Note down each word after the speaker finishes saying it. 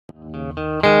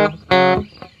Hey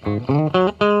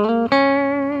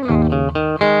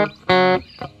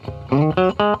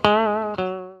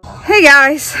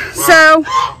guys, so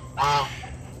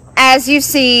as you've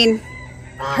seen,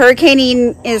 Hurricane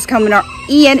Ian is coming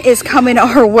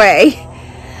our way.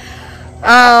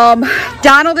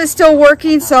 Donald is still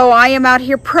working, so I am out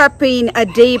here prepping a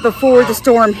day before the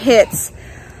storm hits.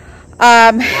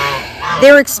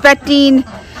 They're expecting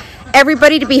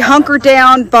everybody to be hunkered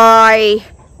down by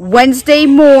Wednesday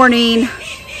morning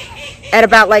at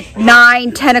about like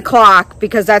 9-10 o'clock,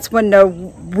 because that's when the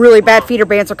really bad feeder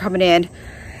bands are coming in.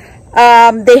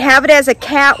 They have it as a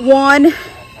Cat 1.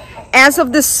 As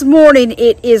of this morning,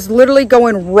 it is literally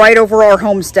going right over our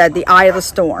homestead, the eye of the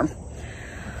storm.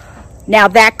 Now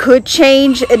that could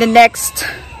change in the next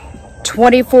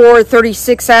 24,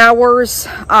 36 hours.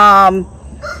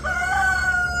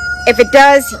 If it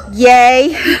does,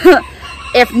 yay.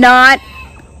 If not,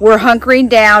 we're hunkering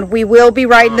down. We will be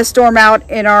riding the storm out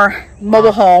in our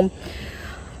mobile home.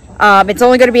 It's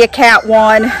only going to be a Cat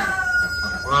 1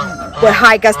 with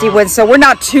high gusty winds, so we're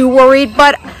not too worried,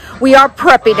 but we are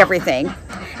prepping everything.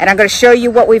 And I'm going to show you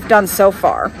what we've done so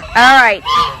far. All right,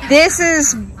 this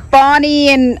is Bonnie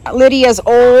and Lydia's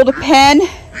old pen.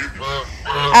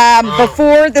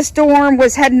 Before the storm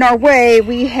was heading our way,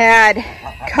 we had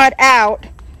cut out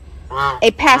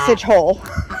a passage hole,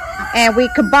 and we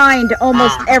combined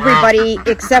almost everybody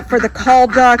except for the call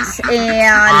ducks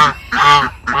and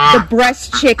the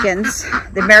breast chickens,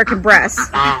 the American breasts.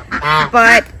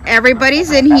 But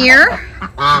everybody's in here,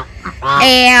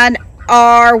 and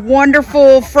our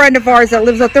wonderful friend of ours that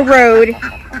lives up the road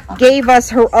gave us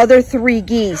her other 3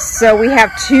 geese. So we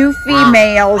have 2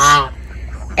 females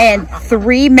and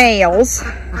 3 males,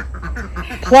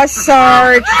 plus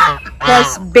Sarge,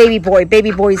 plus baby boy.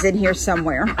 Baby boy's in here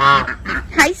somewhere.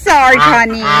 Hi, Sarge,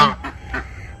 honey.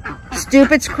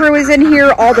 Stupid's crew is in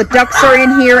here. All the ducks are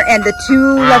in here, and the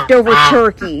 2 leftover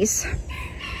turkeys.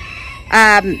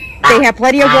 They have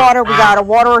plenty of water. We got a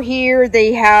waterer here.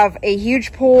 They have a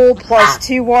huge pool plus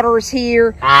 2 waterers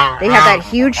here. They have that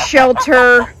huge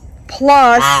shelter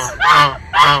plus,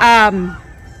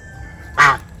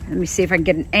 let me see if I can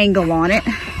get an angle on it.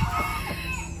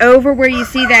 Over where you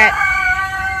see that,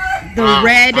 the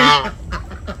red,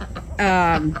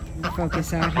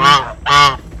 focus out here.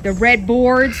 The red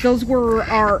boards, those were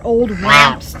our old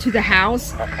ramps to the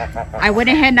house. I went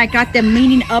ahead and I got them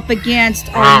leaning up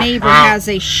against our neighbor has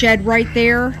a shed right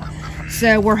there.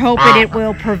 So we're hoping it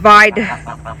will provide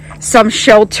some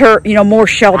shelter, you know, more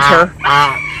shelter.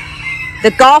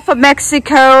 The Gulf of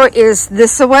Mexico is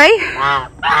this way.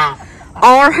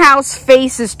 Our house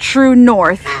faces true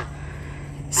north.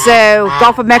 So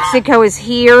Gulf of Mexico is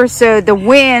here. So the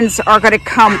winds are going to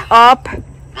come up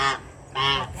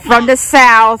from the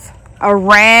south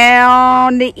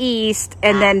around the east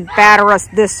and then batter us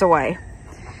this way.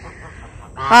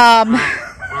 Our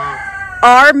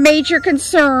major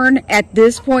concern at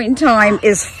this point in time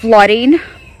is flooding.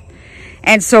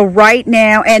 And so right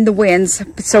now, and the winds.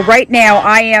 So right now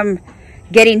I am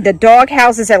getting the dog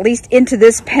houses at least into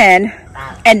this pen.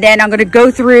 And then I'm going to go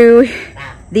through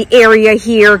the area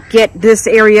here, get this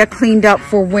area cleaned up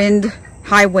for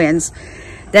high winds.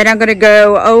 Then I'm going to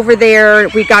go over there.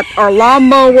 We got our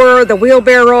lawnmower, the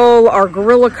wheelbarrow, our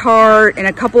gorilla cart, and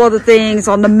a couple other things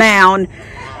on the mound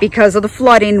because of the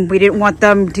flooding. We didn't want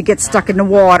them to get stuck in the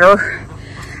water.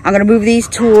 I'm going to move these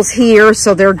tools here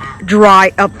so they're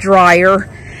drier.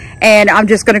 And I'm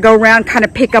just going to go around, kind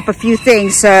of pick up a few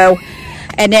things. So,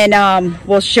 and then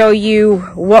we'll show you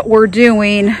what we're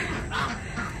doing,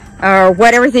 or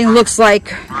what everything looks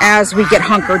like as we get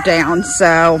hunkered down.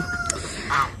 So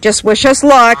just wish us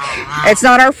luck. It's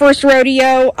not our first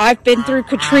rodeo. I've been through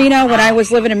Katrina when I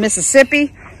was living in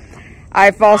Mississippi.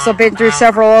 I've also been through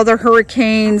several other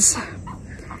hurricanes.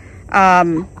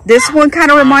 This one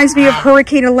kind of reminds me of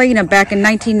Hurricane Elena back in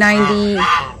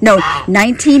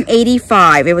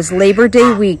 1985. It was Labor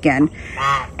Day weekend.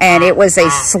 And it was a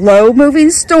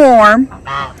slow-moving storm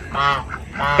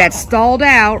that stalled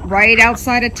out right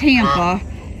outside of Tampa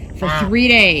for 3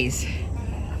 days.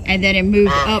 And then it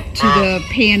moved up to the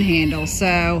panhandle.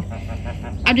 So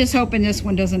I'm just hoping this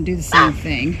one doesn't do the same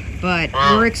thing. But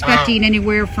we're expecting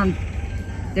anywhere from,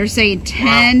 they're saying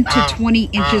 10 to 20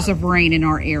 inches of rain in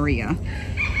our area.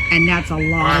 And that's a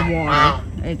lot of water.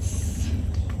 It's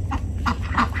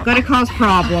going to cause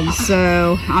problems.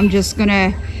 So I'm just going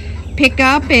to pick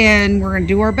up and we're going to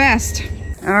do our best.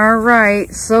 All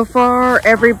right. So far,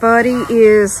 everybody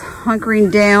is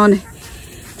hunkering down.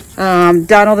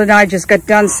 Donald and I just got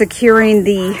done securing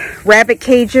the rabbit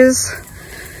cages.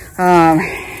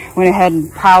 Went ahead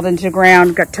and piled into the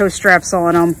ground, got tow straps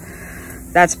on them.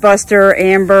 That's Buster,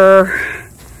 Amber,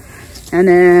 and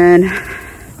then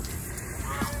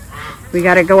we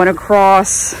got it going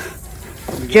across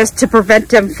just to prevent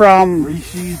them from,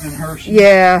 Reese's and Hershey's.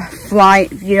 Yeah, flying,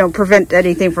 you know, prevent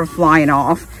anything from flying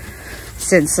off.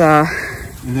 Since, and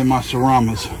then my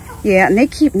Ceramas. Yeah, and they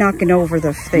keep knocking over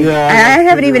the thing. Yeah, I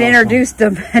haven't even introduced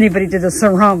anybody to the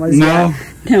Ceramas yet.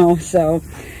 No, so.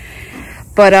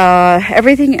 But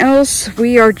everything else,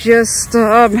 we are just,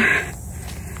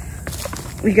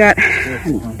 we got,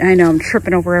 I know, I'm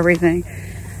tripping over everything.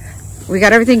 We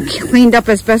got everything cleaned up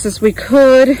as best as we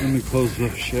could. Let me close the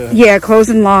shed. Yeah, close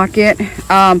and lock it.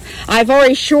 I've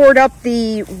already shored up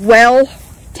the well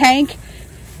tank.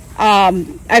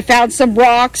 I found some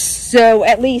rocks, so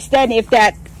at least then if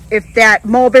that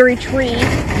mulberry tree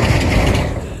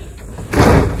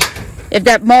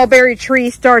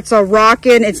starts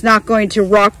rocking, it's not going to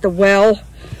rock the well.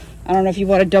 I don't know if you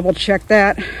want to double check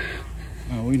that.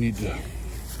 Oh, we need to.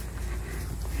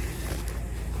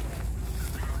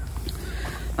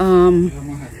 I'm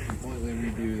gonna have to completely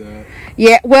redo that.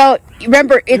 Yeah, well,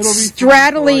 remember it's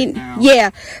straddling. Right, yeah,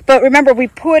 but remember we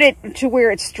put it to where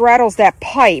it straddles that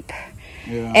pipe.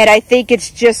 Yeah. And I think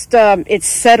it's just it's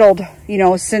settled, you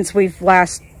know, since we've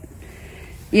last,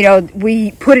 you know,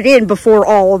 we put it in before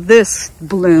all of this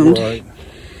bloomed. Right.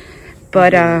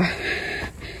 But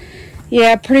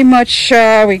yeah, pretty much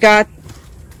we got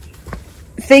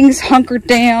things hunkered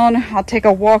down. I'll take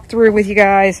a walk through with you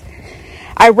guys.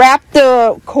 I wrapped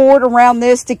the cord around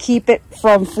this to keep it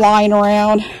from flying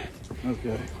around.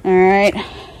 Okay. All right.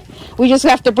 We just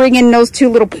have to bring in those two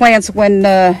little plants when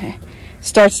it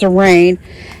starts to rain.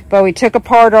 But we took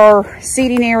apart our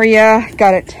seating area,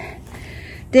 got it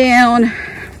down.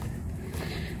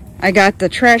 I got the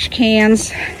trash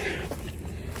cans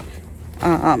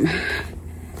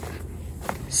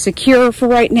secure for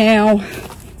right now.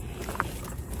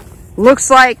 Looks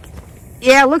like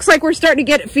we're starting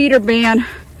to get a feeder ban.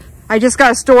 I just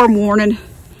got a storm warning.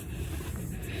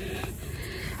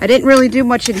 I didn't really do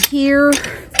much in here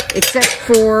except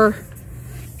for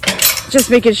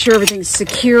just making sure everything's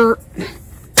secure.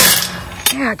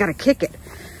 Yeah, I gotta kick it.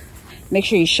 Make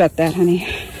sure you shut that, honey.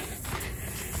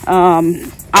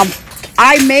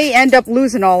 I may end up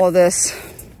losing all of this.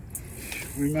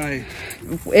 We may.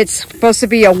 It's supposed to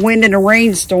be a wind and a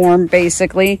rainstorm,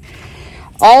 basically.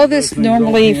 All of this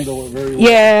normally, well.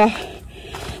 Yeah.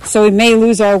 So we may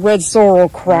lose our red sorrel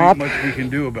crop. Not much we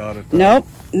can do about it, though. Nope,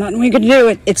 nothing we can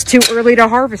do. It's too early to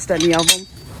harvest any of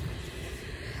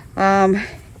them.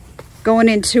 Going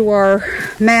into our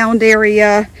mound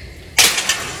area,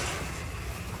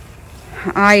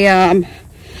 I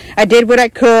did what I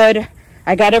could.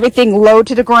 I got everything low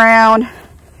to the ground.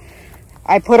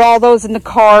 I put all those in the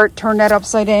cart, turned that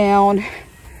upside down. All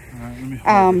right, let me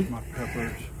harvest my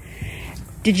peppers.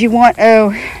 Did you want, oh,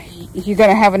 you're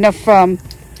going to have enough,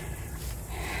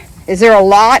 is there a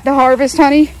lot to harvest,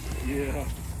 honey? Yeah.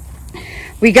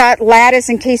 We got lattice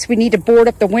in case we need to board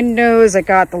up the windows. I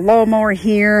got the lawnmower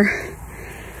here.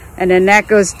 And then that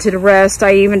goes to the rest.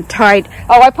 I even tied,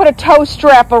 I put a tow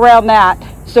strap around that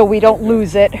so we don't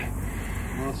lose it.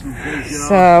 Awesome. Good job.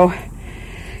 So,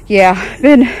 yeah,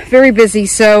 been very busy.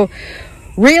 So,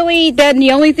 really, then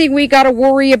the only thing we got to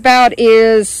worry about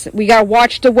is we got to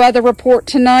watch the weather report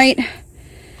tonight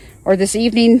or this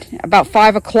evening. About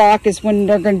 5 o'clock is when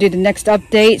they're going to do the next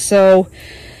update. So,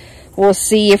 we'll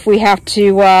see if we have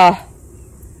to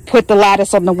put the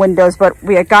lattice on the windows, but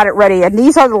we got it ready. And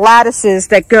these are the lattices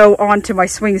that go onto my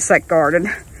swing set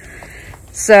garden.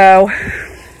 So,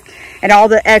 and all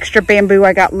the extra bamboo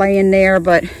I got laying there,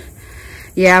 but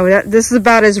yeah, this is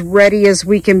about as ready as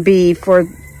we can be for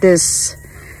this.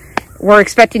 We're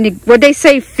expecting to, what'd they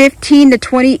say, 15 to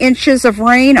 20 inches of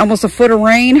rain, almost a foot of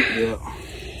rain. Yeah.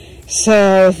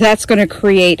 So that's going to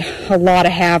create a lot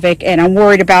of havoc, and I'm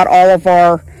worried about all of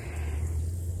our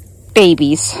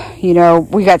babies. You know,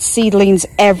 we got seedlings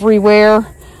everywhere,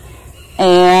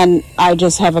 and I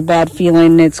just have a bad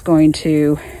feeling it's going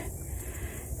to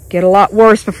get a lot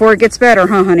worse before it gets better,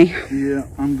 huh, honey? Yeah,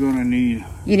 I'm gonna need.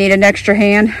 You need an extra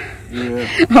hand? Yeah.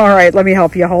 All right, let me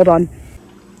help you. Hold on.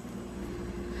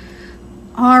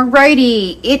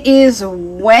 Alrighty, it is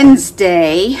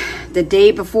Wednesday, the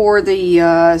day before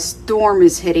the storm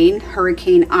is hitting,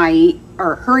 Hurricane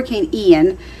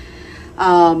Ian.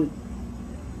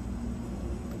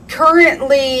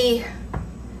 Currently,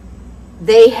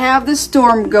 they have the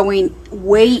storm going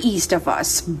way east of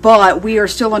us, but we are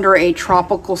still under a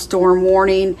tropical storm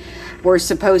warning. We're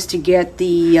supposed to get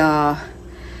the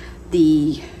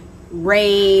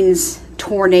rains,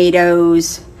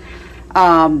 tornadoes.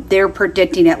 They're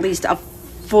predicting at least a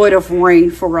foot of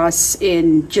rain for us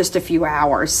in just a few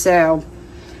hours. So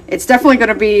it's definitely going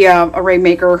to be a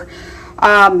rainmaker.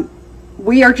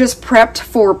 We are just prepped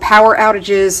for power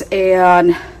outages,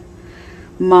 and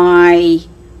my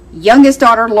youngest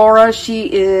daughter, Laura,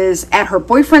 she is at her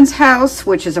boyfriend's house,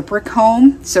 which is a brick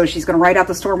home. So she's going to ride out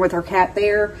the storm with her cat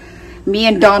there. Me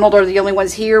and Donald are the only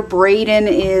ones here. Braden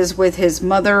is with his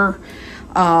mother.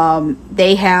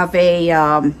 They have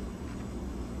a,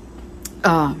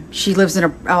 she lives in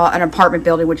an apartment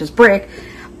building, which is brick.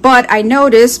 But I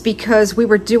noticed, because we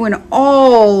were doing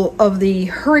all of the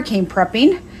hurricane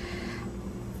prepping,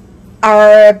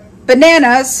 our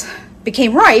bananas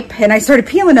became ripe, and I started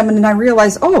peeling them, and then I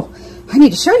realized, oh, I need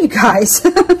to show you guys.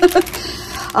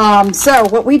 So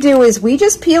what we do is we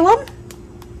just peel them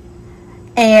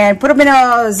and put them in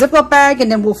a Ziploc bag,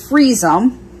 and then we'll freeze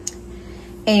them,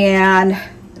 and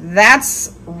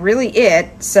that's really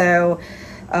it. So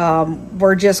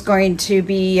we're just going to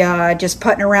be just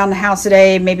putting around the house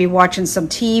today, maybe watching some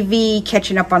TV,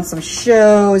 catching up on some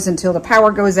shows until the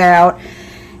power goes out.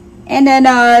 And then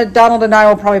Donald and I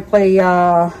will probably play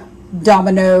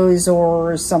dominoes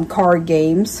or some card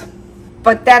games.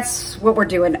 But that's what we're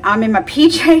doing. I'm in my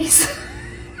PJs.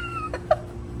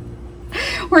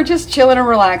 We're just chilling and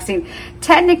relaxing.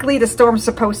 Technically, the storm's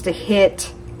supposed to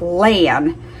hit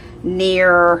land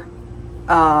near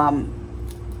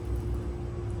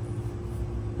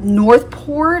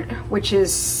Northport, which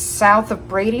is south of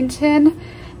Bradenton,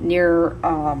 near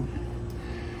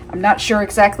I'm not sure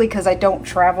exactly, because I don't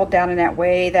travel down in that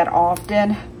way that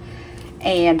often.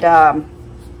 And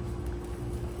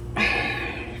if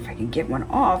I can get one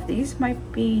off, these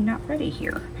might be not ready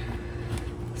here.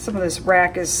 Some of this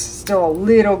rack is still a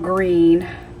little green.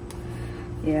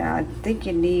 Yeah, I'm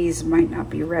thinking these might not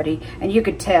be ready. And you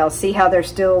could tell, see how they're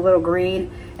still a little green?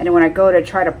 And then when I go to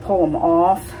try to pull them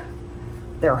off,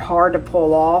 they're hard to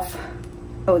pull off.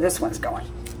 Oh, this one's going.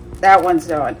 That one's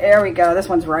going. There we go. This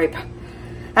one's ripe.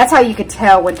 That's how you could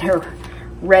tell when they're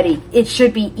ready. It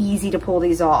should be easy to pull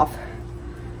these off.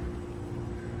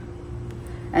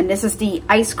 And this is the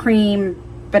ice cream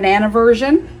banana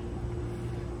version.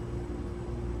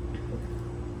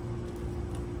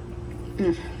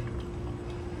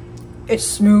 It's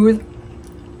smooth.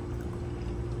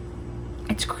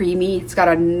 It's creamy. It's got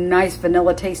a nice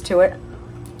vanilla taste to it.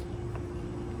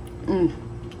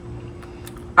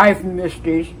 I've missed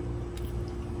these.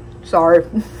 Sorry.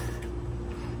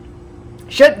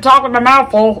 Shouldn't talk with my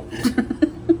mouth full.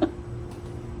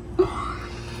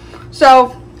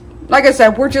 So, like I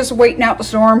said, we're just waiting out the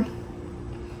storm.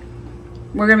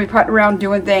 We're going to be putting around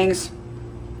doing things.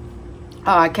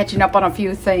 Catching up on a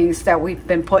few things that we've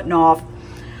been putting off.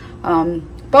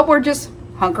 But we're just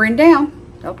hunkering down.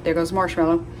 Oh, there goes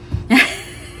Marshmallow.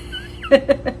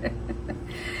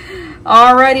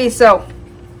 Alrighty, so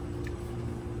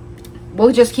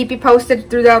we'll just keep you posted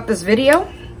throughout this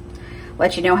video.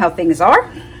 Let you know how things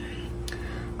are.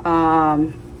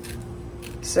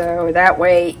 So that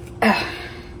way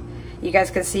you guys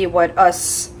can see what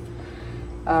us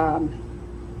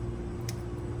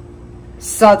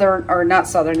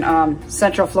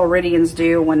Central Floridians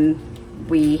do when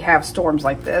we have storms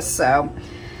like this. So,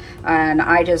 and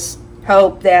I just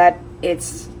hope that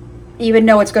it's, even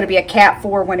though it's going to be a Cat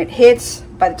 4 when it hits,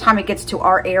 by the time it gets to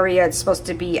our area, it's supposed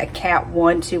to be a Cat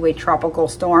 1 to a tropical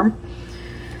storm.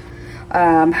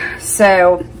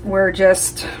 So we're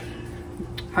just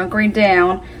hunkering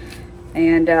down,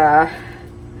 and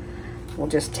we'll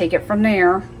just take it from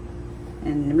there.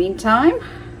 In the meantime,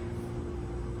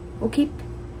 we'll keep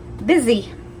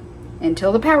busy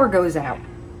until the power goes out.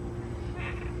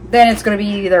 Then it's going to be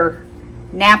either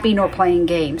napping or playing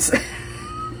games.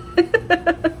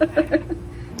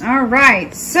 All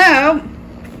right, so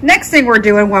next thing we're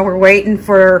doing while we're waiting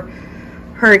for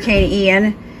Hurricane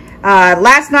Ian,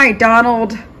 last night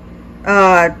Donald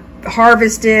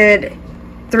harvested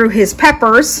through his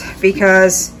peppers,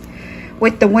 because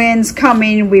with the winds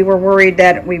coming, we were worried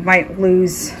that we might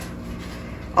lose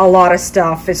a lot of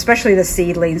stuff, especially the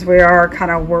seedlings. We are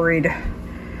kind of worried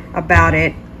about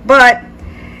it, but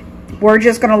we're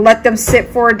just going to let them sit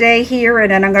for a day here,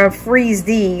 and then I'm going to freeze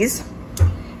these.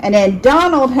 And then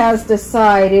Donald has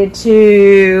decided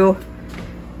to...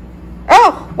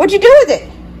 Oh, what'd you do with it?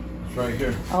 It's right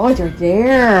here. Oh, it's right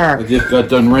there. I just got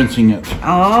done rinsing it.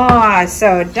 Ah,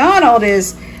 so Donald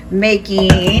is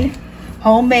making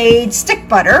homemade stick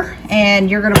butter,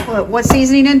 and you're going to put what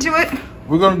seasoning into it?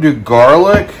 We're going to do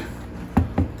garlic.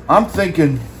 I'm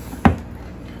thinking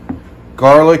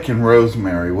garlic and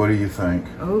rosemary. What do you think?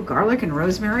 Oh, garlic and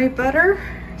rosemary butter?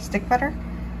 Stick butter?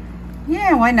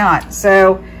 Yeah, why not?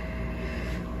 So,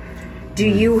 do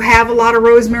you have a lot of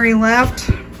rosemary left?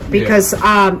 Because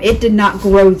it did not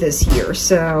grow this year,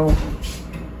 so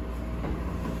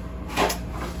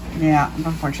Yeah,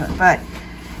 unfortunately. But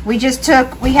we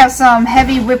have some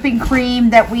heavy whipping cream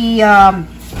that we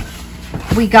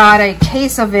got a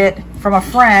case of it from a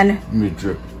friend. Let me get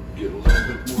a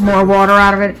little bit more water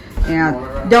out of it.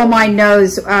 Yeah, don't mind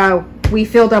those. We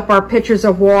filled up our pitchers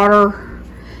of water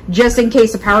just in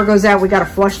case the power goes out. We got to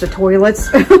flush the toilets.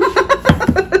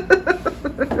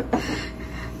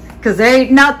 Because there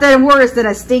ain't nothing worse than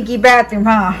a stinky bathroom,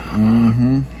 huh?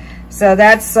 Mm-hmm. So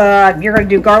that's, you're going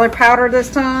to do garlic powder this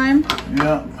time?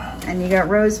 Yep. And you got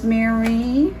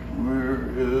rosemary. Where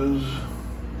is...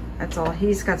 That's all.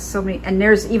 He's got so many. And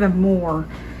there's even more.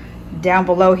 Down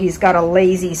below, he's got a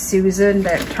Lazy Susan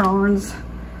that turns.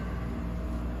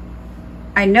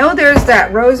 I know there's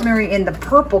that rosemary in the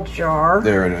purple jar.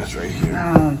 There it is right here.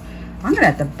 I'm going to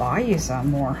have to buy you some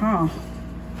more, huh?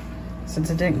 Since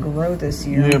it didn't grow this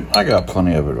year. Yep, I got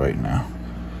plenty of it right now.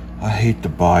 I hate to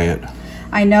buy it.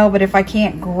 I know, but if I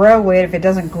can't grow it, if it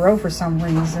doesn't grow for some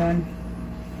reason,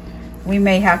 we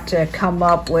may have to come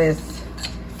up with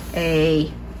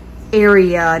a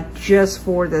area just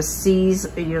for the seeds,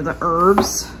 you know, the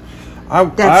herbs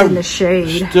that's in the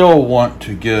shade. I still want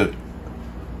to get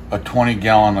a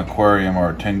 20-gallon aquarium or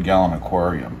a 10-gallon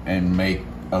aquarium and make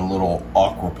a little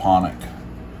aquaponic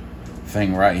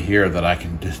thing right here that I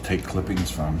can just take clippings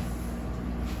from.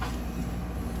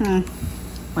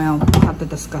 Well, we'll have to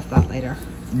discuss that later.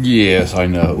 Yes, I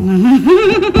know.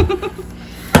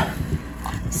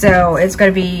 So it's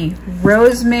going to be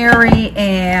rosemary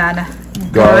and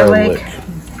garlic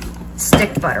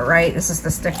stick butter, right? This is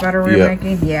the stick butter we're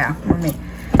making? Yeah.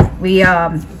 We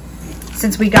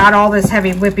since we got all this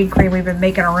heavy whipping cream, we've been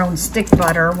making our own stick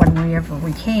butter whenever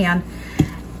we can.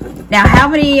 Now, how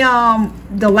many,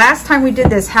 the last time we did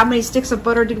this, how many sticks of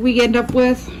butter did we end up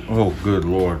with? Oh, good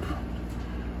Lord.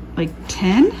 Like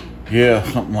 10? Yeah,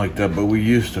 something like that, but we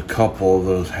used a couple of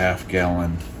those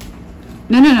half-gallon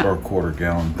or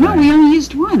quarter-gallon things. No, we only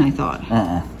used one, I thought.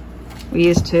 We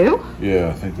used 2? Yeah,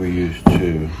 I think we used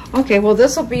 2. Okay, well,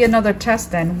 this will be another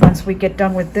test then. Once we get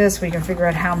done with this, we can figure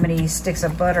out how many sticks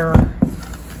of butter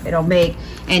it'll make.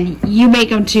 And you make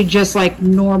them to just like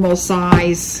normal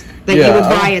size that you would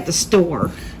buy at the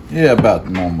store. Yeah, about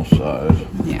the normal size.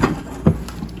 Yeah.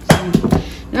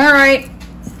 All right,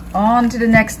 on to the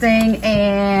next thing,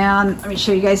 and let me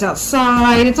show you guys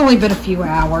outside. It's only been a few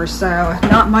hours, so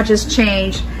not much has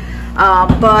changed,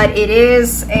 but it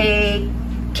is a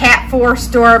Cat 4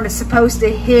 storm. It's supposed to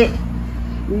hit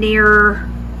near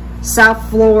South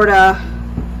Florida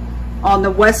on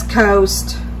the West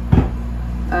Coast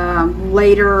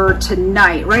later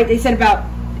tonight, right? They said about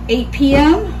 8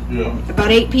 p.m. Yeah.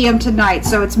 About 8 p.m. tonight,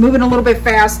 so it's moving a little bit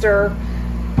faster,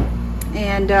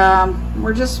 and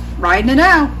we're just riding it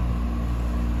out.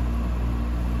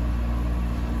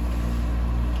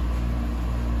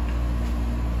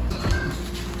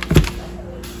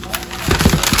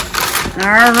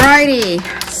 Alrighty,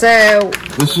 so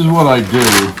this is what I do.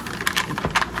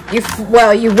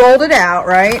 You rolled it out,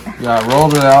 right? Yeah, I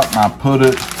rolled it out and I put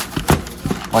it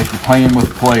like you're playing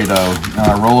with Play-Doh, and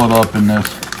I roll it up in this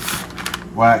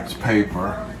wax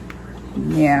paper.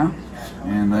 Yeah.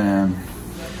 And then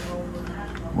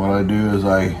what I do is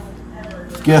I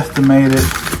guesstimate it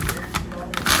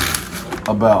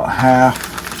about half.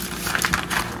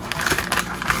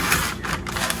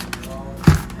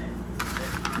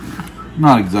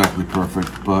 Not exactly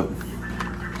perfect, but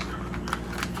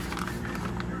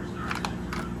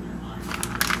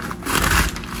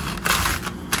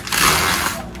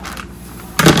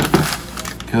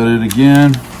cut it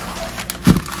again.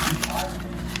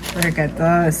 Look at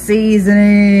the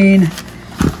seasoning.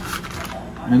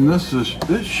 And this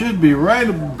should be right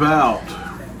about.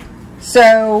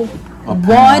 So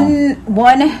one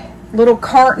little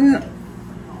carton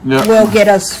will get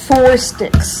us 4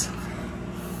 sticks.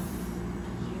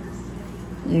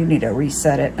 You need to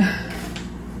reset it. There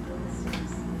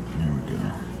we go.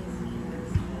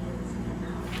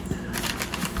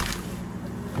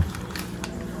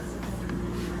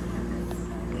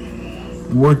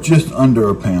 We're just under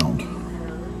a pound.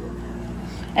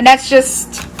 And that's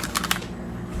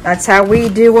how we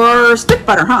do our stick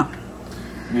butter, huh?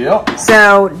 Yep.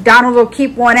 So Donald will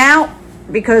keep one out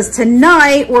because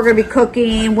tonight we're going to be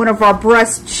cooking one of our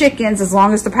breast chickens as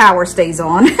long as the power stays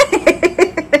on.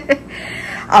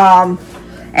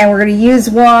 And we're going to use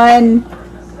one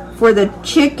for the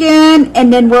chicken,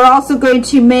 and then we're also going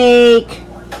to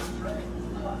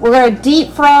we're going to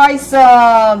deep fry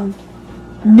some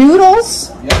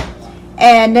noodles. Yep.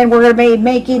 And then we're going to be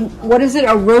making, what is it,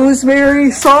 a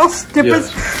rosemary sauce?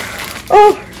 Yes.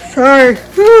 Oh, sorry.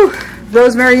 Whew.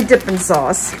 Rosemary dipping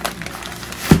sauce.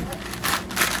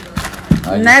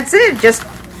 And that's it. Just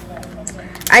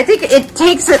I think it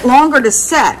takes it longer to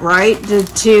set, right?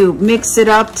 To mix it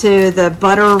up to the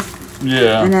butter.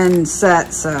 Yeah. And then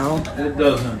set, so. It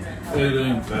doesn't, it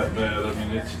ain't that bad. I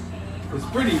mean, it's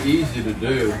pretty easy to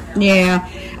do. Yeah.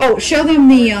 Oh, show them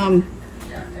the,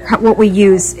 what we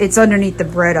use. It's underneath the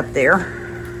bread up there.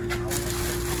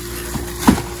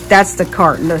 That's the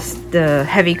carton, the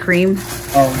heavy cream.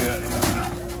 Oh, yeah.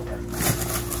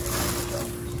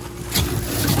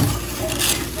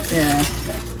 Yeah.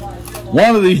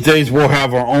 One of these days we'll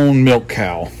have our own milk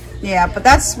cow. Yeah, but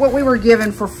that's what we were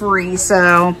given for free,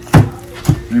 so.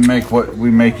 We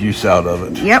make use out of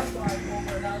it. Yep.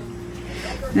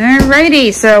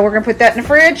 Alrighty, so we're gonna put that in the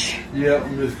fridge. Yep,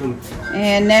 I'm just gonna.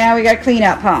 And now we gotta clean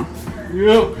up, huh?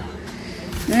 Yep.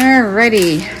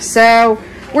 Alrighty, so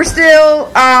we're still,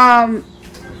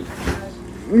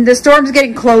 the storm's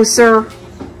getting closer.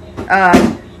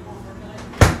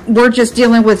 We're just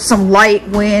dealing with some light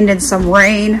wind and some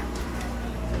rain,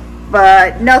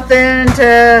 but nothing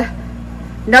to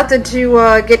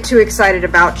get too excited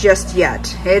about just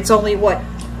yet. It's only what,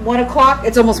 1 o'clock?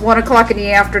 It's almost 1 o'clock in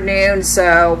the afternoon,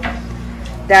 so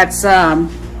that's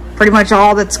pretty much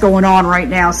all that's going on right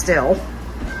now still.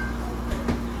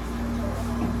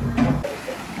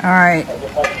 All right,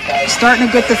 starting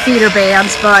to get the feeder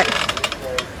bands, but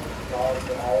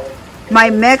my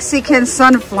Mexican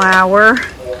sunflower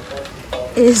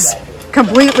is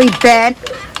completely bent,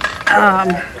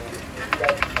 and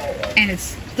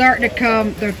it's starting to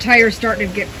come, the tire's starting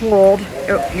to get pulled.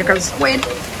 Oh, here comes wind.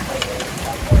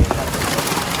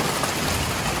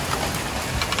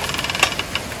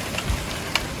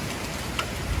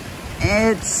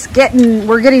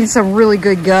 We're getting some really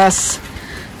good gusts.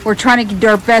 We're trying to do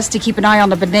our best to keep an eye on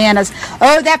the bananas.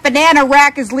 Oh, that banana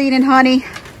rack is leaning, honey.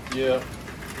 Yeah.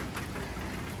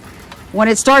 When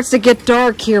it starts to get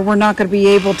dark here, we're not going to be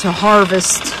able to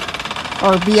harvest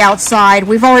or be outside.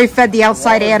 We've already fed the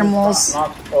outside animals.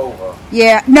 Knocked over.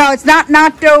 Yeah, no, it's not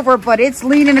knocked over, but it's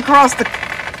leaning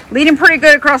pretty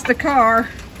good across the car.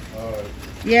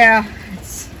 Yeah,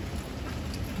 it's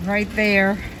right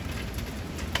there.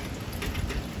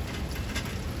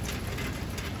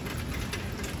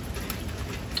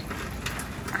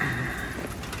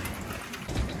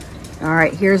 All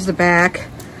right, here's the back.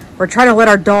 We're trying to let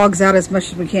our dogs out as much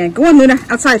as we can. Go on, Luna,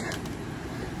 outside,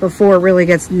 before it really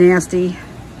gets nasty.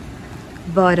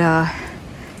 But, yeah,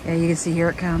 you can see here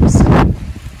it comes.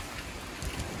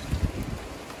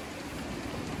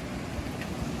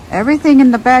 Everything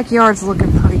in the backyard's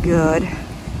looking pretty good.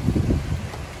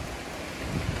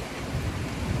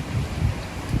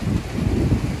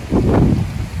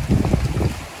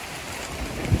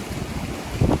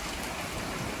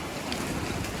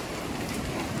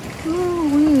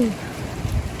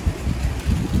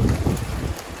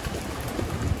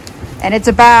 And it's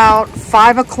about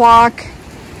 5 o'clock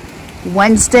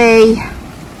Wednesday.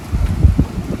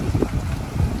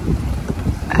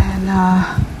 And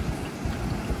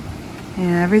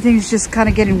yeah, everything's just kind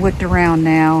of getting whipped around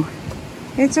now.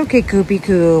 It's okay, Coopy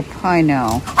Coop. I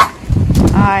know.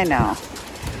 I know.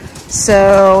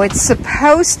 So it's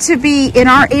supposed to be in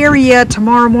our area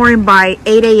tomorrow morning by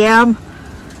 8 a.m.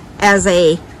 as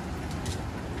a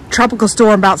tropical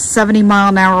storm, about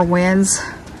 70-mile-an-hour winds.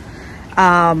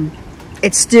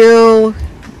 It's still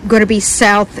going to be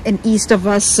south and east of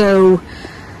us, so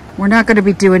we're not going to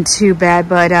be doing too bad.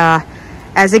 But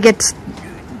as it gets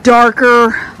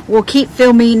darker, we'll keep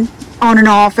filming on and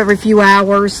off every few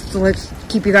hours, so let's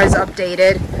keep you guys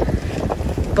updated.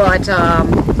 But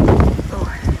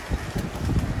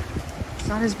it's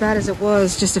not as bad as it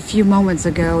was just a few moments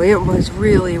ago. It was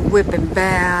really whipping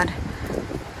bad.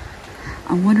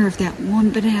 I wonder if that one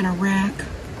banana rack,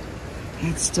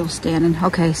 it's still standing.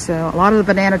 Okay, so a lot of the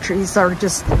banana trees are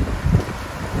just, here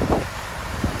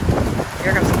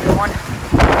comes a new one.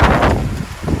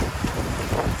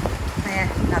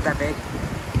 Not that big.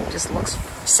 Just looks,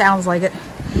 sounds like it.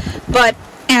 But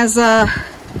as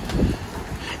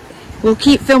we'll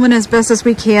keep filming as best as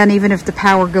we can, even if the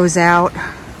power goes out.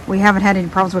 We haven't had any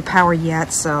problems with power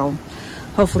yet, so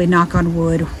hopefully, knock on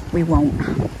wood, we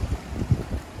won't.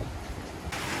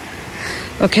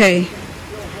 Okay.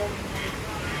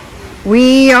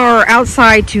 We are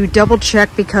outside to double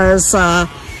check because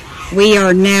we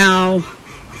are now,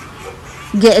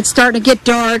 it's starting to get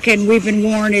dark and we've been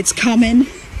warned it's coming.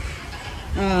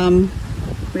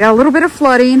 We got a little bit of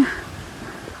flooding.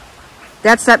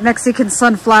 That's that Mexican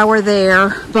sunflower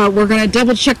there, but we're going to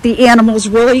double check the animals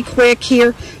really quick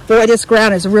here. Boy, this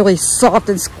ground is really soft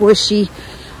and squishy.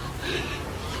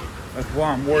 That's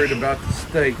why I'm worried about the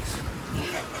steaks.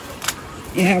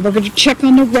 Yeah, we're going to check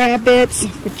on the rabbits,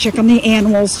 we'll check on the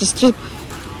animals, just to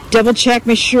double check,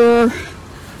 make sure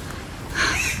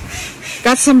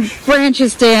Got some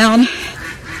branches down.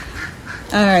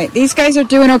 All right, these guys are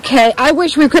doing okay. I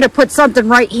wish we could have put something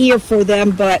right here for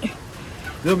them, but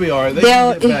they'll be all right. They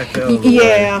can get back out of the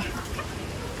way.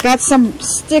 Got some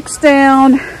sticks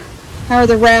down. How are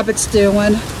the rabbits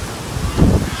doing?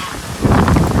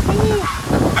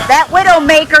 That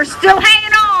Widowmaker's still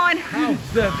hanging on.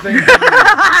 How's that thing?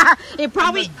 It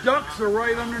probably. And the ducks are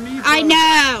right underneath. I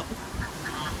know.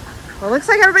 Well, it looks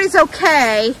like everybody's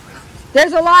okay.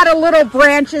 There's a lot of little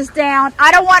branches down.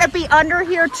 I don't want to be under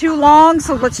here too long,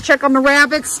 so let's check on the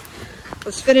rabbits.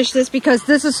 Let's finish this because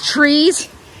this is trees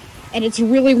and it's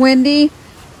really windy.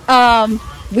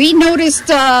 We noticed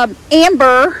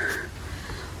Amber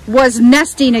was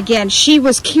nesting again. She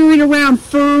was carrying around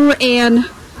fur and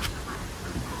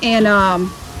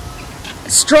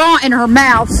straw in her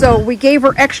mouth, so we gave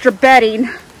her extra bedding.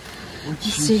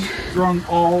 She's strung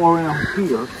all around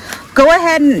here. Go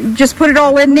ahead and just put it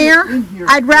all in there.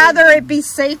 I'd rather it be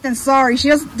safe than sorry.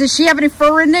 Does she have any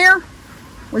fur in there?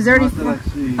 Was there any fur?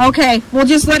 Okay, we'll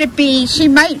just let it be. She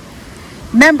might.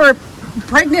 Remember,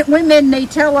 pregnant women, they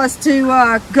tell us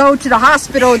to go to the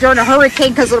hospital during a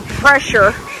hurricane because of the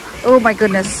pressure. Oh my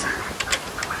goodness.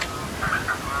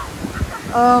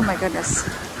 Oh my goodness.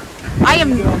 I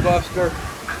am. Buster.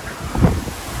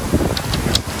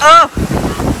 Oh.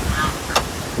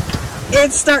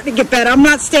 It's starting to get better. I'm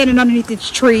not standing underneath these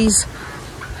trees.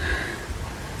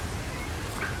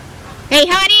 Hey,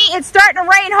 honey, it's starting to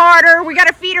rain harder. We got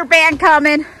a feeder band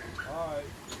coming. All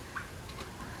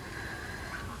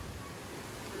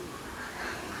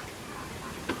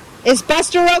right. Is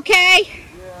Buster okay?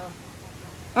 Yeah.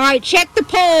 All right, check the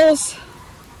poles.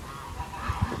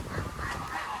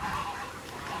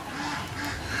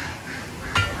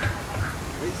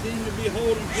 They seem to be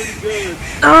holding pretty good.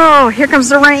 Oh, here comes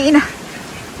the rain.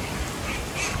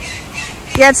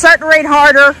 Yeah, it's starting to rain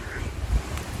harder.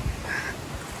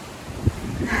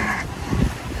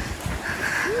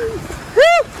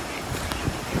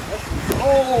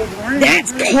 Oh,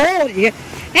 that's cold.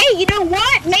 Hey, you know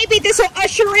what? Maybe this will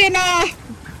usher in a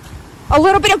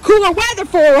little bit of cooler weather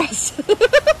for us.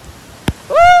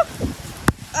 Woo!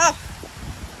 Oh.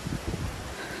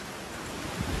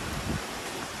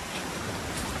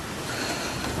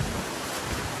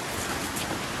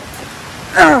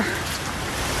 Oh,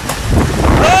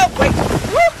 wait.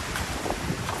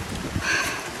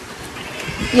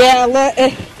 Yeah,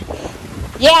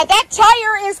 yeah, that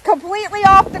tire is completely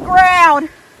off the ground.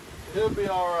 It'll be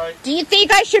all right. Do you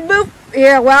think I should move?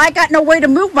 Yeah, well, I got no way to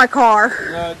move my car.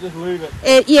 Yeah, just leave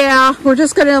it. Yeah, we're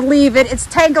just going to leave it. It's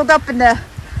tangled up in the...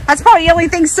 That's probably the only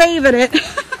thing saving it. All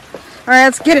right,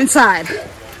 let's get inside.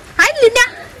 Hi, Linda.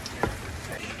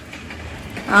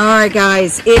 All right,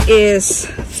 guys, it is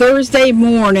Thursday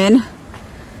morning,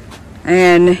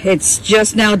 and it's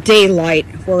just now daylight.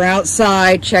 We're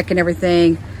outside checking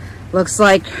everything. Looks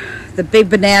like the big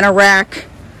banana rack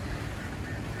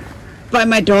by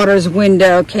my daughter's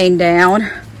window came down.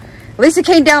 At least it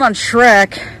came down on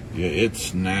Shrek. Yeah, it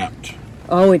snapped.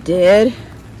 Oh, it did?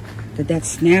 Did that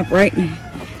snap right now?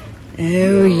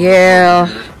 Oh, yeah.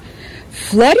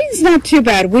 Flooding's not too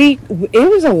bad. It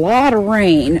was a lot of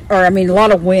rain, or I mean a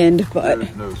lot of wind, but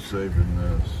there's no saving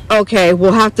this. Okay,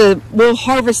 we'll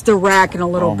harvest the rack in a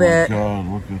little bit. Oh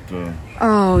my God, look at the...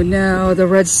 Oh no, the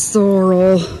red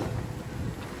sorrel.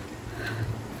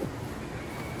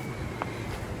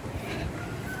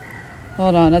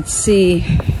 Hold on, let's see.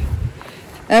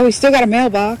 Oh, we still got a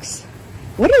mailbox.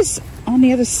 What is on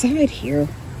the other side here?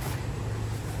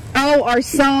 Oh, our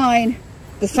sign.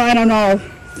 The sign on our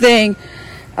thing.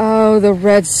 Oh, the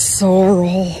red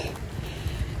sorrel.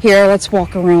 Here, let's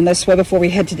walk around this way before we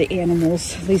head to the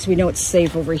animals. At least we know it's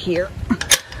safe over here.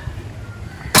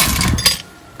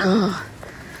 Oh.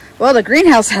 Well, the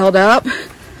greenhouse held up.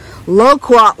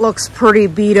 Loquat looks pretty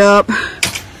beat up.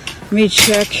 Let me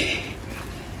check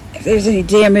if there's any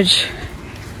damage.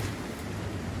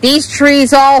 These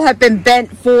trees all have been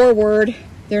bent forward.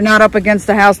 They're not up against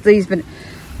the house.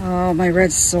 Oh, my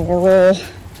red sorrel.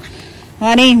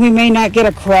 Honey, we may not get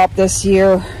a crop this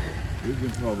year. We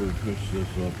can probably push this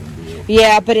up and do it.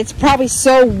 Yeah, but it's probably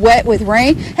so wet with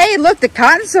rain. Hey, look, the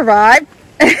cotton survived.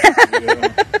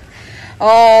 Yeah.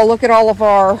 Oh, look at all of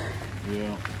our...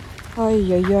 Yeah.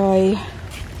 Ay, ay, ay.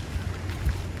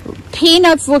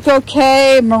 Peanuts look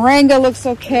okay. Moringa looks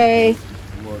okay.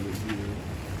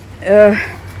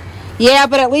 Yeah,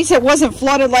 but at least it wasn't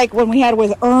flooded like when we had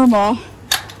with Irma.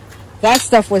 That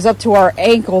stuff was up to our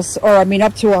ankles, or I mean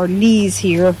up to our knees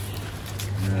here.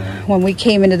 Yeah. When we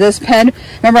came into this pen.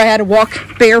 Remember I had to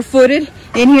walk barefooted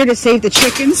in here to save the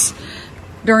chickens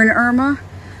during Irma.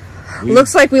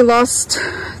 Looks like we lost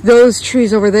those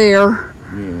trees over there.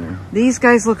 Yeah. These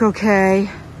guys look okay.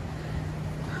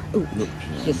 Ooh,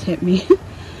 just hit me.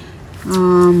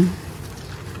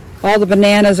 All the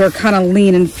bananas are kind of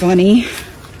lean and funny.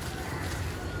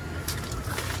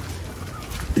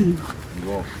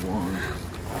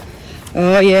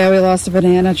 Oh yeah, we lost a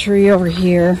banana tree over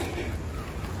here.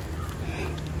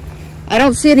 I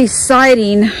don't see any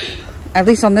siding, at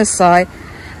least on this side.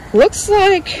 Looks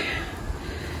like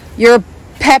your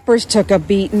peppers took a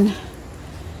beating.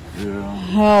 Yeah.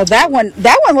 Oh, that one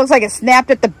looks like it snapped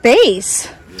at the base.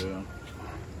 Yeah.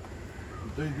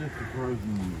 But they did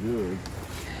surprisingly good.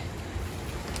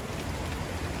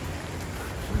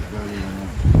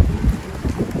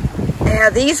 Yeah,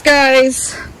 these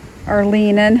guys are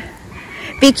leaning.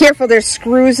 Be careful, there's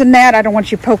screws in that. I don't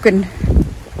want you poking.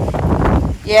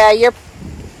 Yeah, your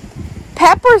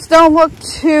peppers don't look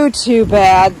too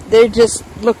bad. They just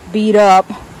look beat up.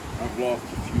 I've lost a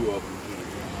few of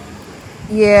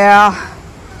them. Yeah.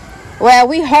 Well,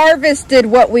 we harvested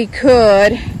what we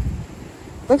could.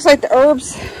 Looks like the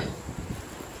herbs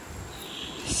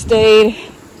stayed.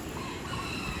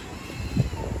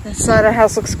 That side of the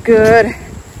house looks good.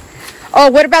 Oh,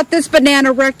 what about this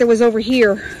banana wreck that was over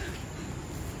here?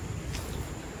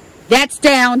 That's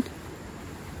down.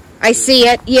 I see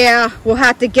it. Yeah, we'll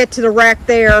have to get to the rack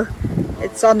there.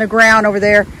 It's on the ground over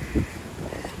there.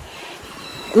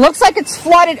 It looks like it's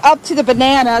flooded up to the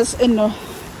bananas in the...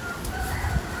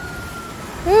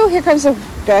 Oh, here comes a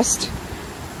gust.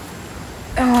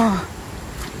 Oh.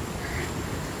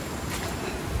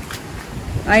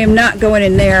 I am not going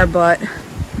in there, but...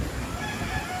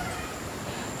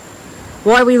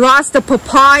 Boy, we lost the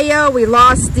papaya. We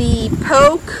lost the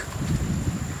poke.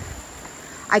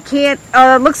 I can't,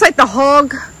 looks like the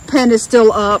hog pen is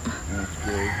still up. That's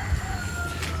good.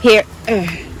 Here,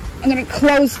 I'm gonna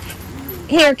close.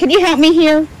 Here, can you help me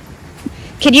here?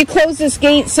 Can you close this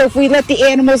gate so if we let the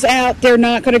animals out, they're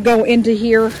not gonna go into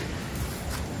here?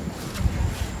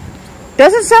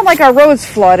 Doesn't sound like our road's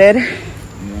flooded.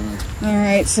 Yeah. All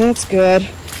right, so that's good.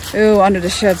 Ooh, under the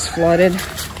shed's flooded.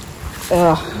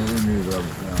 Ugh.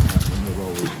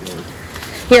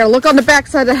 Here, look on the back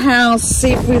side of the house,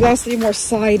 see if we lost any more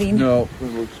siding. No, it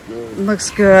looks good. It looks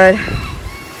good.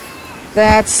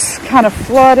 That's kind of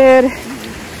flooded.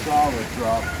 Cassava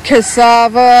dropped.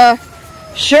 Cassava.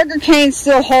 Sugarcane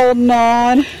still holding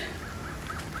on.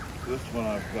 This one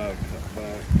I've got cut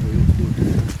back.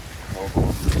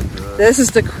 This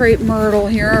is the crepe myrtle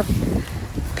here.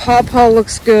 Pawpaw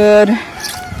looks good. The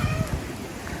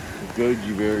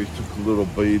goji berries took a little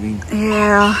beating.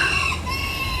 Yeah.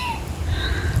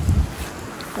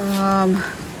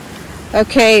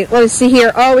 Okay, let's see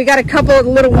here. Oh, we got a couple of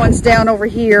little ones down over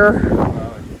here.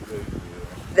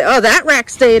 Oh, that rack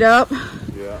stayed up.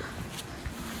 Yeah.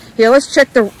 Here, let's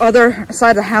check the other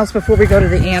side of the house before we go to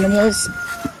the animals.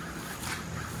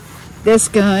 This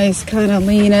guy's kind of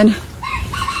leaning.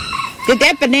 Did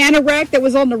that banana rack that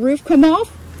was on the roof come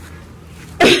off?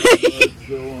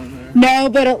 No,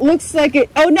 but it looks like it.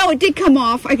 Oh no, it did come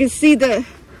off. I can see the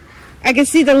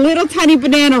little tiny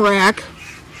banana rack.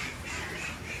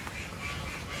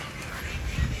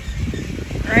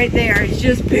 Right there, it's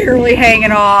just barely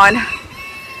hanging on. I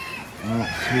don't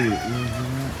see it.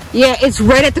 Yeah, it's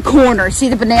right at the corner. See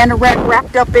the banana rack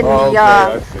wrapped up in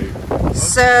I see.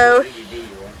 So,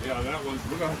 yeah, that was,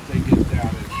 we're going to take it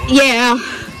down. Yeah.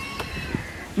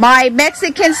 My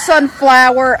Mexican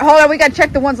sunflower. Hold on, we got to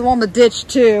check the ones along the ditch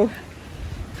too.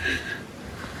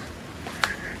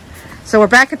 So we're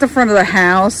back at the front of the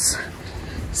house.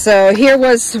 So here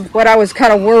was what I was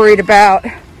kind of worried about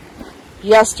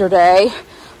yesterday.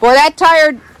 Well, that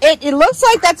tire, it looks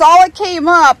like that's all it came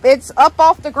up. It's up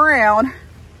off the ground.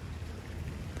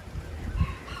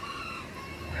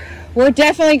 We're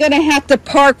definitely going to have to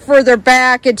park further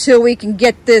back until we can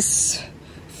get this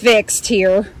fixed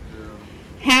here.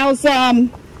 How's, everything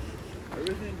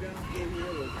down here?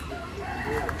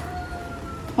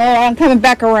 Hold on, I'm coming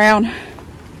back around.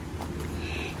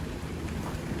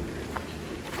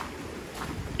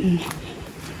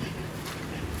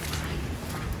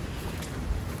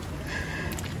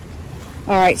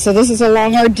 All right, so this is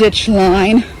along our ditch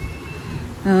line.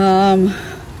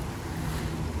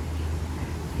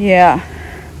 Yeah.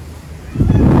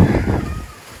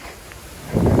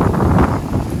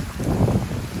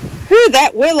 Whew,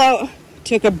 that willow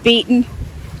took a beating.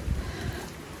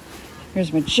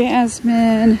 Here's my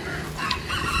jasmine.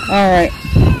 All right.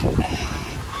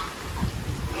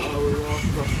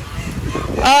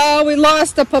 Oh, we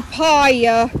lost the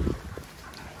papaya.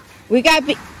 We got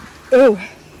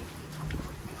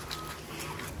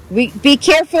be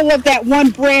careful of that one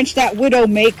branch, that widow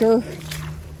maker.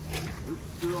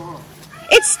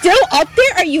 It's still up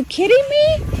there? Are you kidding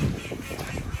me?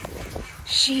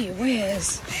 Gee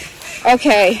whiz.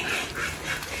 Okay.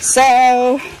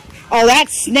 So, oh, that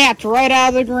snapped right out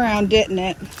of the ground, didn't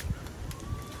it?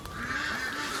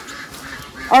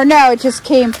 Or no, it just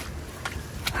came.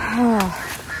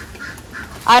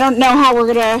 I don't know how we're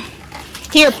gonna.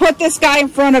 Here, put this guy in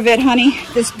front of it, honey.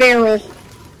 This barrel.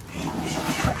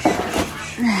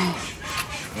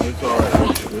 It's all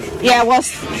right. Yeah, well,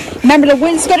 remember the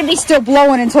wind's gonna be still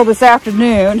blowing until this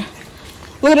afternoon.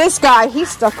 Look at this guy. He's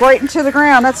stuck right into the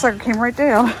ground. That sucker came right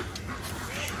down.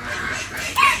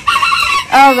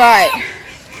 All right.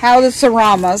 How are the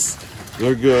Seramas?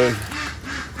 They're good.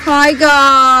 Hi,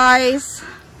 guys.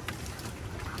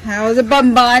 How are the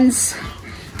buns?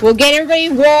 We'll get everybody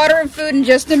water and food in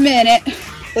just a minute.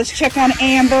 Let's check on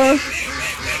Amber.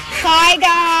 Hi,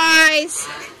 guys.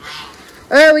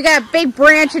 Oh, we got a big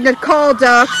branch of the call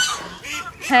ducks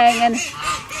hanging.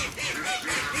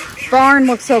 Barn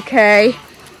looks okay.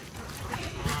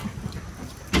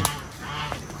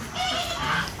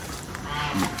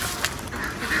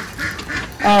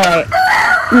 All right.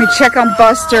 Let me check on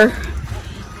Buster.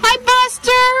 Hi,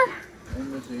 Buster.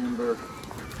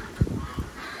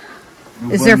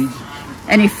 Is there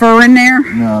any fur in there?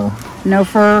 No. No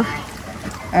fur?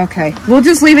 Okay. We'll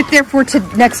just leave it there for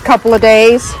next couple of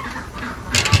days.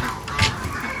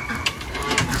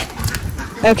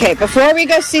 Okay, before we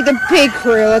go see the pig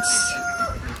crew,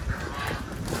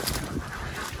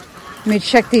 let me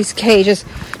check these cages.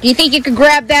 Do you think you could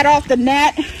grab that off the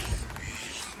net?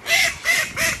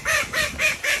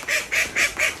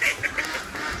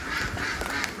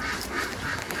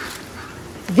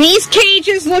 These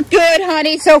cages look good,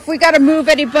 honey, so if we got to move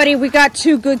anybody, we got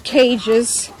 2 good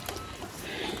cages.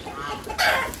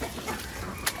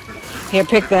 Here,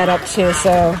 pick that up too,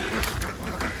 so.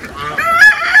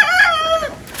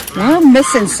 We're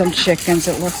missing some chickens,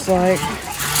 it looks like.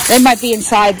 They might be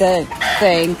inside the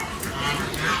thing.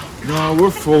 No, we're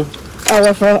full. Oh,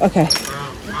 we're full? Okay.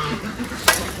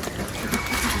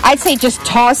 I'd say just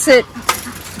toss it,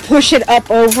 push it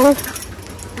up over.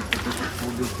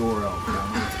 Pull this door out.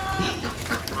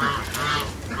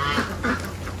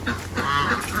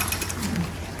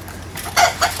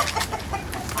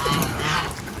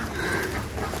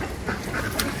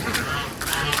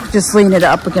 Just lean it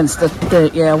up against the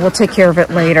yeah, we'll take care of it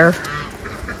later.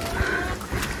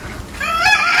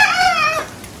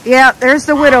 Yeah, there's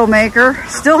the Widowmaker,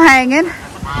 still hanging.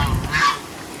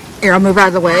 Here, I'll move out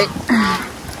of the way.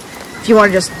 If you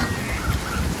want to just,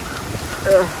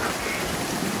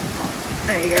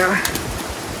 there you go.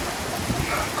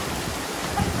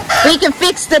 We can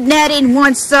fix the netting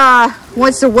once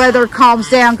the weather calms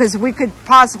down, because we could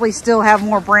possibly still have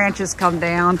more branches come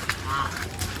down.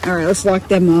 All right, let's lock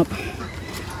them up.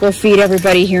 We'll feed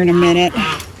everybody here in a minute.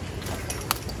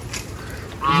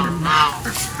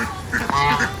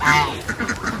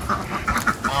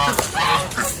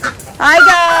 Hi,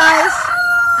 guys.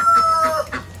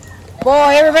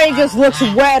 Boy, everybody just looks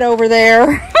wet over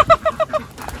there.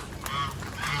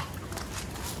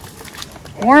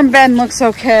 Warm Ben looks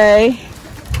okay.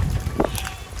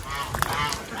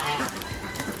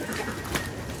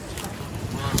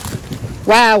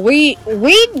 Wow, we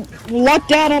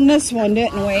lucked out on this one,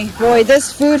 didn't we? Boy,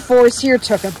 this food forest here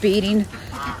took a beating.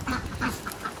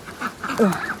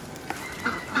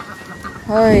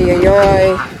 Oy, oy,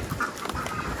 oy.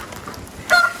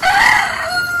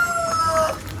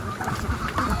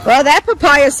 Well, that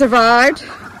papaya survived.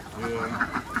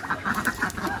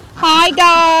 Hi,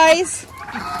 guys.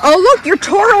 Oh, look, your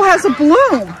Toro has a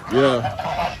bloom. Yeah.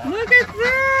 Look at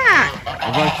that.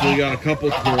 I've actually got a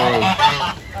couple Toros.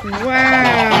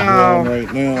 Wow.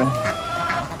 Right now.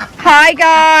 Hi,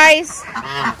 guys.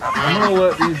 I'm going to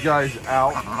let these guys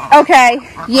out. Okay.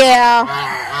 Yeah.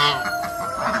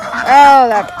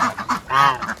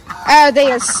 Oh,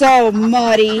 they are so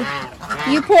muddy.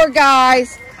 You poor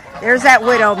guys. There's that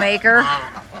Widowmaker.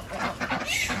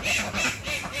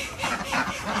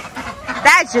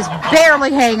 That's just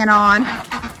barely hanging on.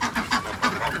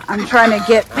 I'm trying to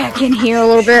get back in here a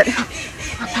little bit.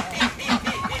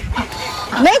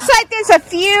 Looks like there's a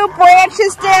few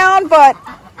branches down, but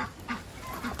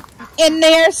in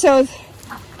there, so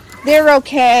they're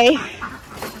okay.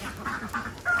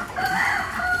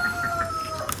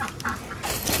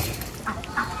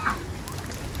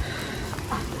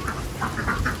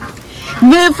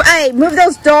 Move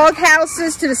those dog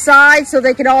houses to the side so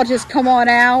they can all just come on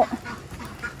out.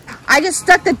 I just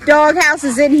stuck the dog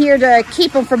houses in here to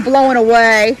keep them from blowing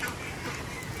away.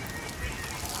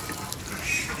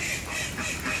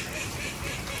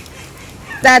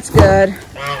 That's good.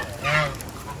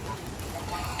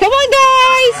 Come on,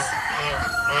 guys.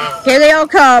 Here they all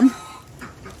come.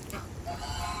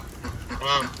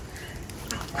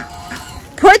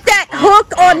 Put that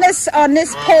hook on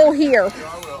this pole here.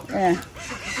 Yeah.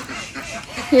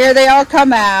 Here they all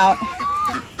come out.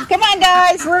 Come on,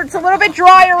 guys. It's a little bit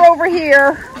drier over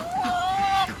here.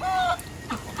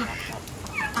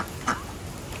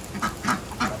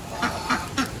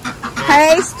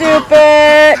 Hey,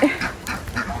 stupid.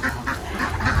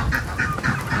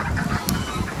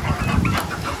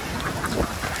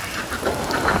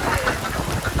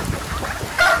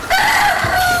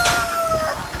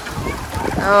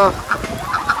 Oh.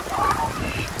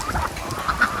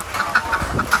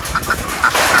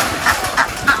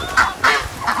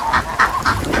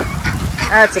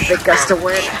 That's a big gust of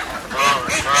wind.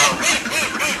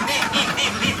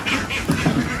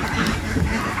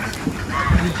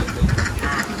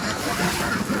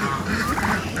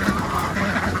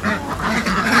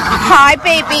 Hi,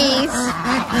 babies.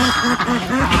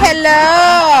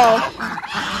 Hello.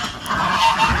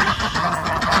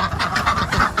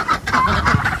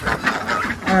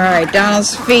 All right,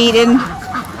 Donald's feeding.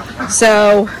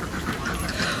 So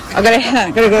I'm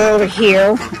gonna go over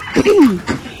here.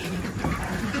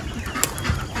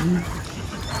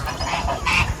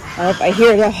 I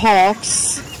hear the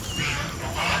hawks.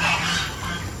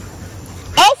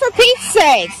 Oh, for Pete's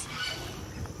sakes!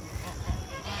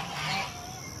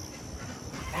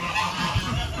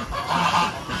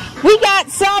 We got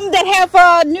some that have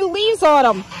new leaves on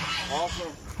them.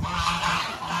 Awesome.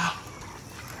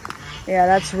 Yeah,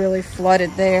 that's really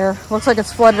flooded there. Looks like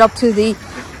it's flooded up to the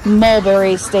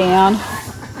mulberry stand.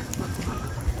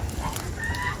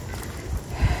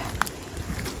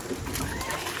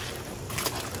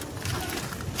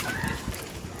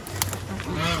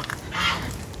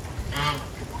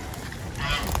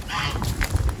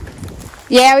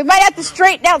 Yeah, we might have to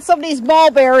straighten out some of these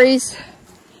mulberries.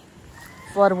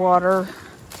 Flood water.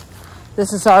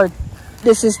 This is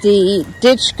the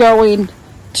ditch going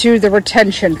to the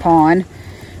retention pond.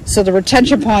 So the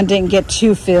retention pond didn't get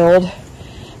too filled.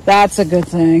 That's a good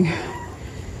thing.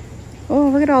 Oh,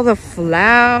 look at all the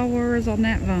flowers on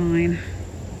that vine.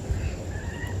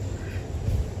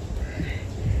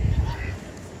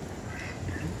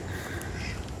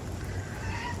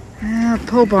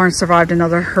 Pole barn survived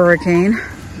another hurricane.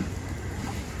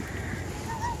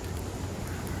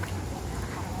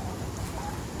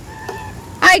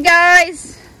 Hi,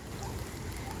 guys.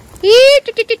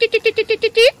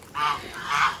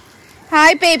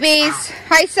 Hi, babies.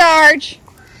 Hi, Sarge.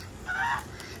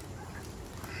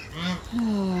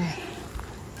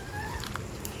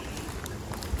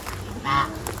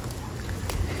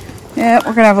 Yeah,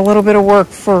 we're gonna have a little bit of work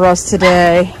for us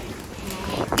today.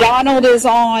 Donald is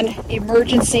on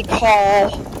emergency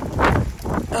call.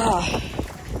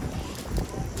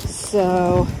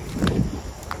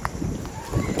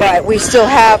 But we still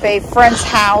have a friend's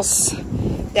house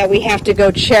that we have to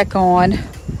go check on.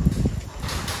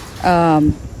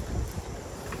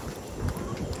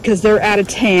 Because they're out of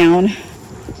town.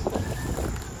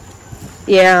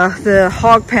 Yeah, the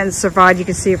hog pen survived. You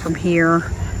can see it from here.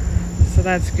 So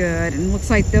that's good. And it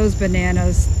looks like those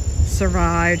bananas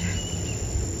survived.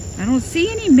 I don't see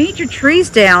any major trees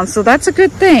down, so that's a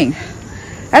good thing.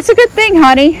 That's a good thing,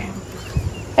 honey.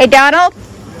 Hey, Donald?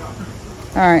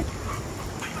 All right.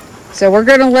 So we're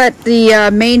going to let the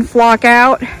main flock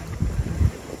out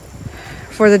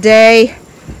for the day.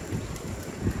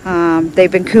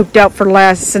 They've been cooped up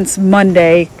since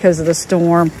Monday because of the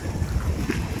storm.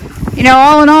 You know,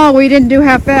 all in all, we didn't do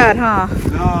half bad, huh?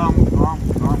 No,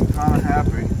 I'm kind of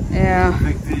happy. Yeah. I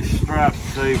think these straps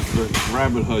saved the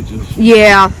rabbit hutches.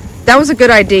 Yeah, that was a good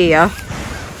idea.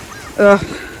 Ugh,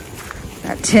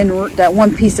 that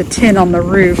one piece of tin on the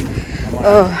roof.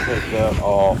 Ugh. Take that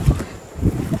off.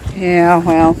 Yeah,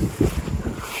 well.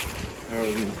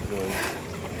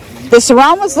 The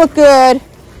serranos look good.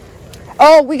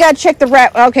 Oh, we gotta check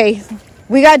the okay.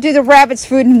 We gotta do the rabbits'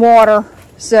 food and water.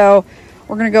 So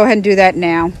we're gonna go ahead and do that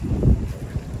now.